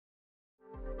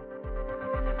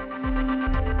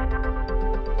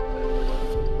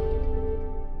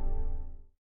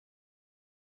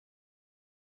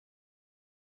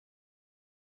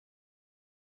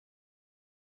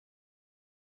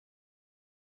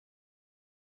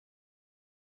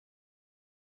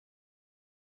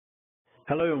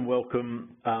Hello and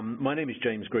welcome. My name is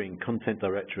James Green, Content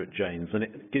Director at James, and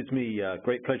it gives me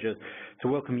great pleasure to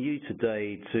welcome you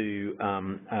today to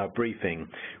our briefing,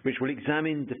 which will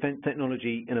examine defense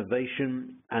technology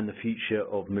innovation and the future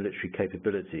of military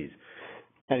capabilities.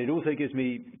 And it also gives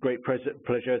me great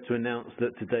pleasure to announce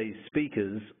that today's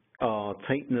speakers are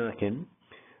Tate Nurkin,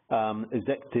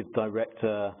 Executive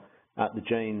Director at the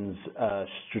James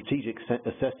Strategic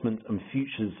Assessment and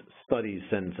Futures Studies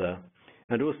Center,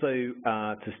 and also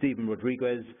to Stephen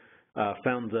Rodriguez,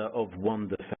 founder of One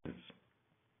Defense.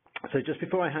 So just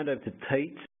before I hand over to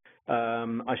Tate,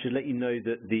 I should let you know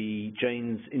that the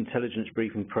James Intelligence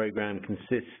Briefing Program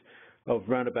consists of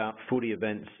around about 40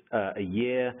 events a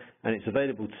year, and it's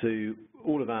available to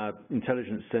all of our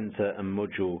Intelligence Center and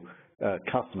module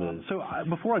customers. So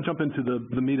before I jump into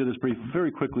the meat of this brief,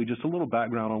 very quickly, just a little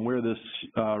background on where this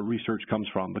research comes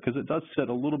from, because it does sit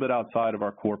a little bit outside of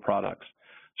our core products.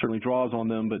 Certainly draws on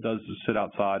them, but does sit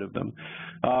outside of them.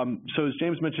 So as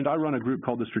James mentioned, I run a group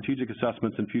called the Strategic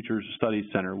Assessments and Futures Studies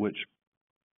Center, which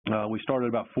we started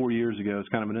about 4 years ago. It's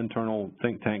kind of an internal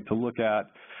think tank to look at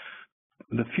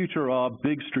the future of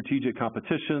big strategic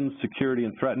competitions, security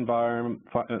and threat environments,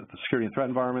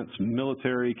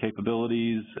 military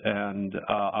capabilities, and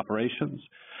operations.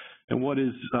 And what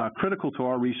is critical to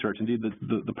our research, indeed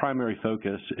the primary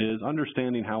focus, is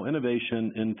understanding how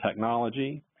innovation in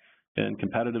technology and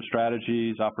competitive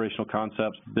strategies, operational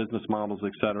concepts, business models,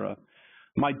 et cetera,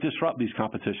 might disrupt these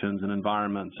competitions and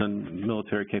environments and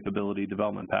military capability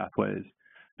development pathways,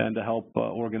 and to help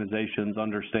organizations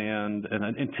understand and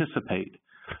anticipate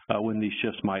when these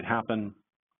shifts might happen,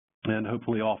 and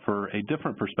hopefully offer a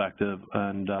different perspective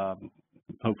and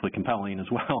hopefully compelling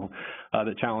as well,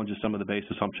 that challenges some of the base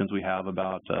assumptions we have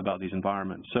about these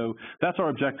environments. So that's our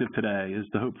objective today, is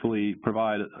to hopefully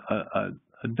provide a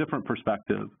different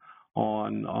perspective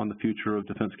on the future of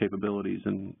defense capabilities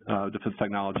and defense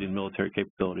technology and military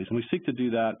capabilities. And we seek to do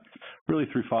that really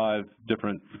through 5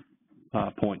 different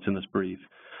points in this brief.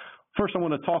 First, I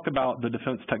want to talk about the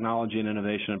defense technology and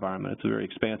innovation environment. It's a very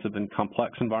expansive and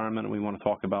complex environment, and we want to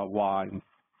talk about why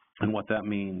and what that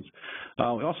means. We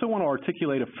also want to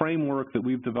articulate a framework that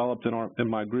we've developed in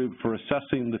my group for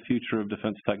assessing the future of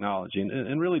defense technology,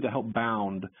 and really to help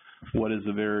bound what is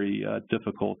a very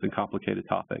difficult and complicated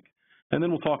topic. And then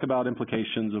we'll talk about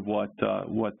implications of what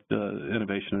the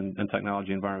innovation and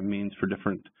technology environment means for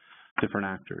different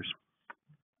actors.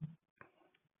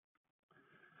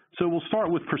 So we'll start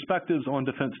with perspectives on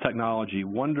defense technology,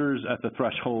 wonders at the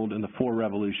threshold and the 4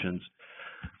 revolutions.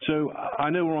 So I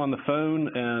know we're on the phone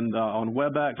and on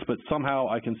WebEx, but somehow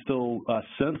I can still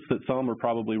sense that some are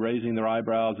probably raising their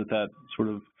eyebrows at that sort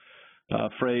of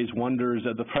phrase, wonders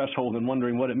at the threshold, and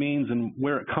wondering what it means and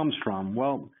where it comes from.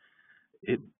 Well,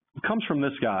 it comes from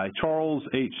this guy, Charles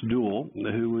H. Duell,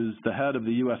 who was the head of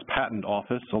the U.S. Patent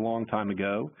Office a long time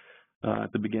ago, at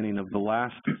the beginning of the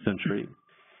last century.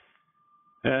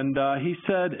 And he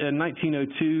said in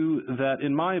 1902 that,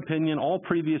 in my opinion, all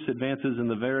previous advances in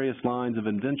the various lines of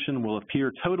invention will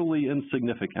appear totally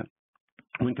insignificant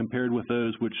when compared with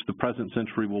those which the present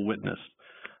century will witness.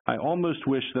 I almost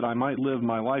wish that I might live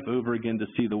my life over again to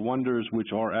see the wonders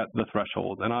which are at the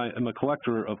threshold. And I am a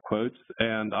collector of quotes,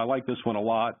 and I like this one a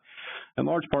lot, in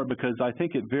large part because I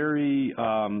think it very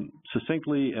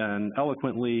succinctly and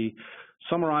eloquently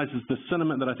summarizes the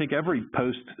sentiment that I think every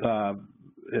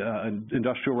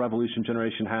post-industrial revolution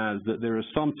generation has, that there is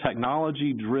some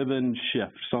technology-driven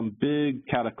shift, some big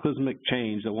cataclysmic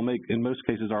change that will make, in most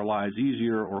cases, our lives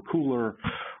easier or cooler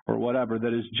or whatever,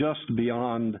 that is just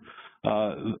beyond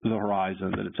the horizon,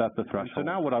 that it's at the threshold. So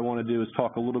now what I want to do is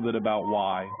talk a little bit about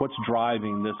why, what's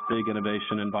driving this big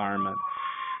innovation environment.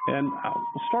 And I'll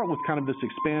start with kind of this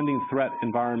expanding threat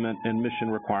environment and mission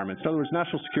requirements. In other words,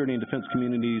 national security and defense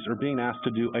communities are being asked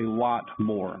to do a lot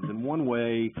more. And one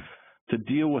way to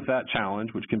deal with that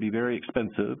challenge, which can be very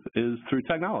expensive, is through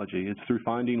technology. It's through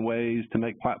finding ways to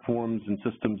make platforms and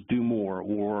systems do more,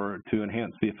 or to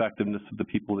enhance the effectiveness of the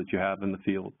people that you have in the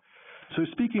field. So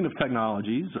speaking of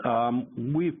technologies,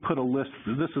 we've put a list.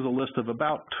 This is a list of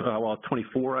about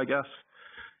 24, I guess.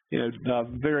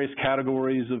 Various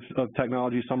categories of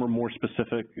technology. Some are more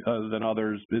specific than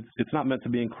others. It's not meant to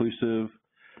be inclusive.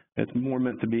 It's more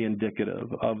meant to be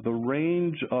indicative of the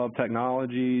range of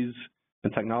technologies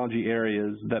and technology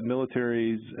areas that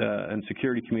militaries and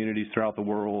security communities throughout the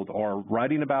world are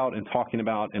writing about and talking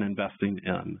about and investing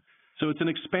in. So it's an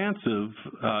expansive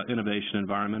innovation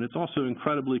environment. It's also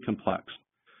incredibly complex,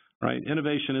 right?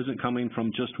 Innovation isn't coming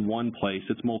from just one place.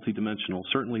 It's multidimensional.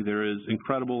 Certainly there is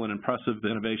incredible and impressive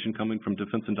innovation coming from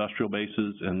defense industrial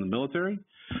bases and the military,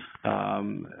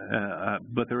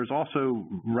 But there is also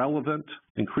relevant,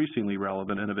 increasingly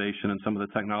relevant innovation in some of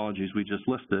the technologies we just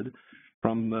listed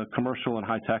from the commercial and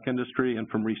high-tech industry and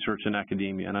from research and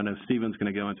academia. And I know Stephen's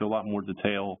going to go into a lot more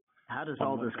detail. How does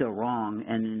all this go wrong,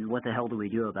 and what the hell do we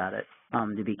do about it,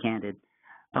 to be candid?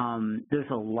 There's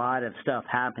a lot of stuff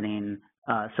happening,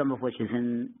 some of which is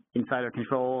inside our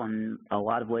control and a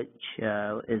lot of which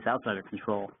is outside our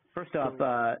control. First off,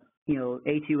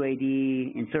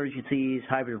 A2AD, insurgencies,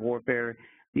 hybrid warfare,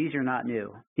 these are not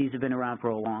new. These have been around for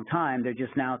a long time. They're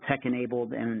just now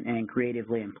tech-enabled and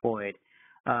creatively employed.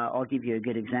 I'll give you a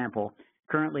good example.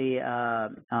 Currently,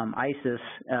 ISIS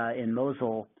in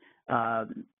Mosul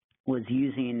was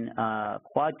using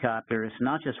quadcopters,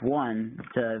 not just one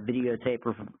to videotape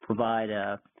or provide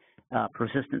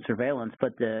persistent surveillance,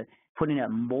 but putting up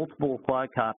multiple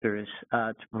quadcopters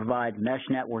to provide mesh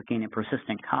networking and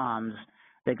persistent comms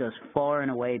that goes far and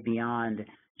away beyond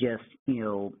just,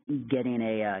 getting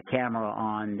a camera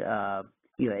on,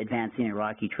 advancing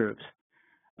Iraqi troops.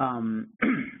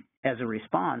 As a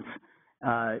response,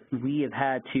 we have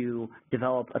had to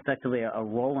develop effectively a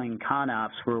rolling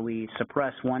CONOPS where we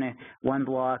suppress one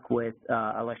block with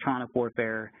electronic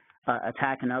warfare,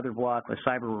 attack another block with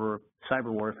cyber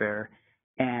warfare,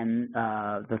 and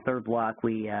the third block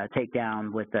we take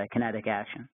down with kinetic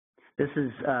action. This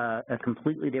is a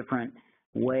completely different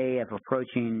way of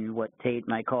approaching what Tate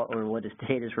might call, or what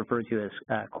Tate is referred to as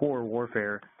core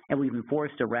warfare, and we've been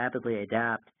forced to rapidly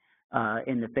adapt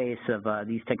in the face of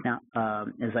these,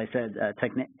 as I said,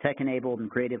 tech-enabled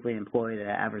and creatively employed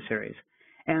adversaries.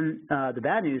 And the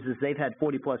bad news is they've had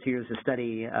 40-plus years to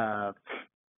study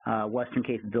Western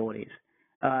capabilities.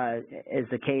 As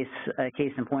a case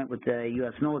in point with the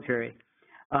U.S. military,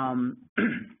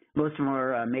 most of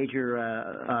our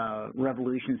major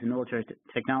revolutions in military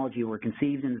technology were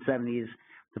conceived in the 70s,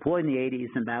 deployed in the 80s,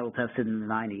 and battle-tested in the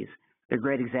 90s. A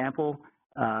great example,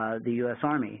 the U.S.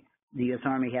 Army. The U.S.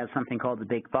 Army has something called the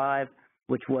Big Five,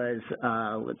 which was,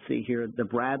 let's see here, the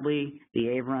Bradley, the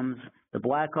Abrams, the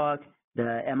Blackhawk,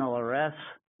 the MLRS,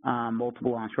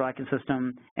 multiple launch rocket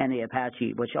system, and the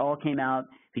Apache, which all came out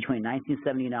between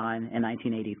 1979 and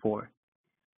 1984.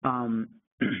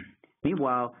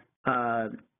 Meanwhile,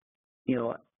 our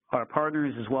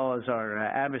partners as well as our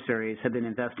adversaries have been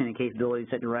investing in capabilities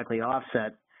that directly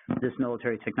offset this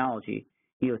military technology,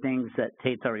 things that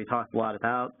Tate's already talked a lot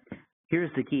about.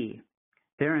 Here's the key.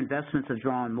 Their investments have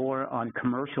drawn more on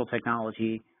commercial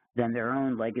technology than their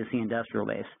own legacy industrial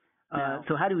base.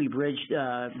 So how do we bridge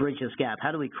this gap?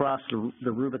 How do we cross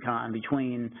the Rubicon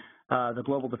between the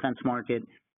global defense market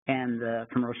and the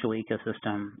commercial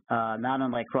ecosystem, not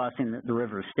unlike crossing the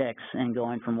river Styx and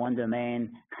going from one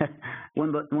domain,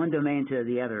 one domain to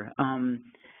the other.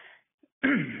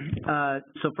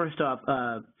 So first off,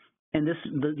 and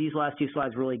these last two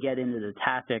slides really get into the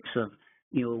tactics of,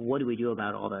 what do we do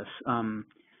about all this? How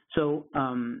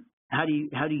do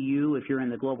you, if you're in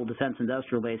the global defense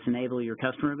industrial base, enable your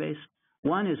customer base?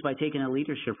 One is by taking a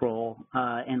leadership role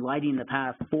and lighting the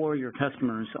path for your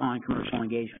customers on commercial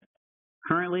engagement.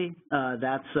 Currently,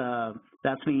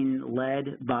 that's being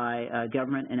led by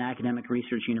government and academic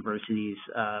research universities,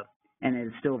 and it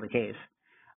is still the case.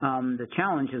 The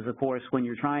challenge is, of course, when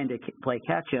you're trying to play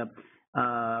catch-up,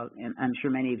 and I'm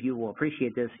sure many of you will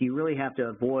appreciate this, you really have to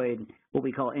avoid what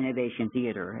we call innovation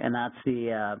theater, and that's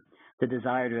the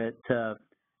desire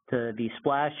to be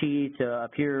splashy, to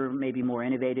appear maybe more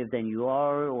innovative than you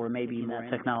are, or maybe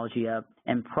that technology up,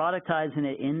 and productizing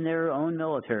it in their own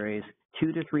militaries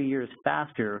 2 to 3 years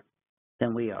faster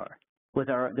than we are.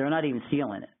 They're not even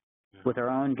stealing it with our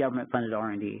own government-funded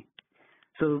R&D.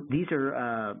 So these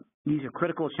are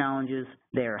critical challenges.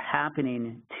 They are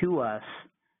happening to us,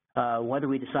 whether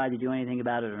we decide to do anything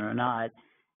about it or not.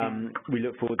 We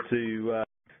look forward to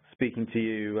speaking to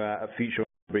you at future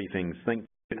briefings. Thank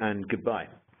you and goodbye.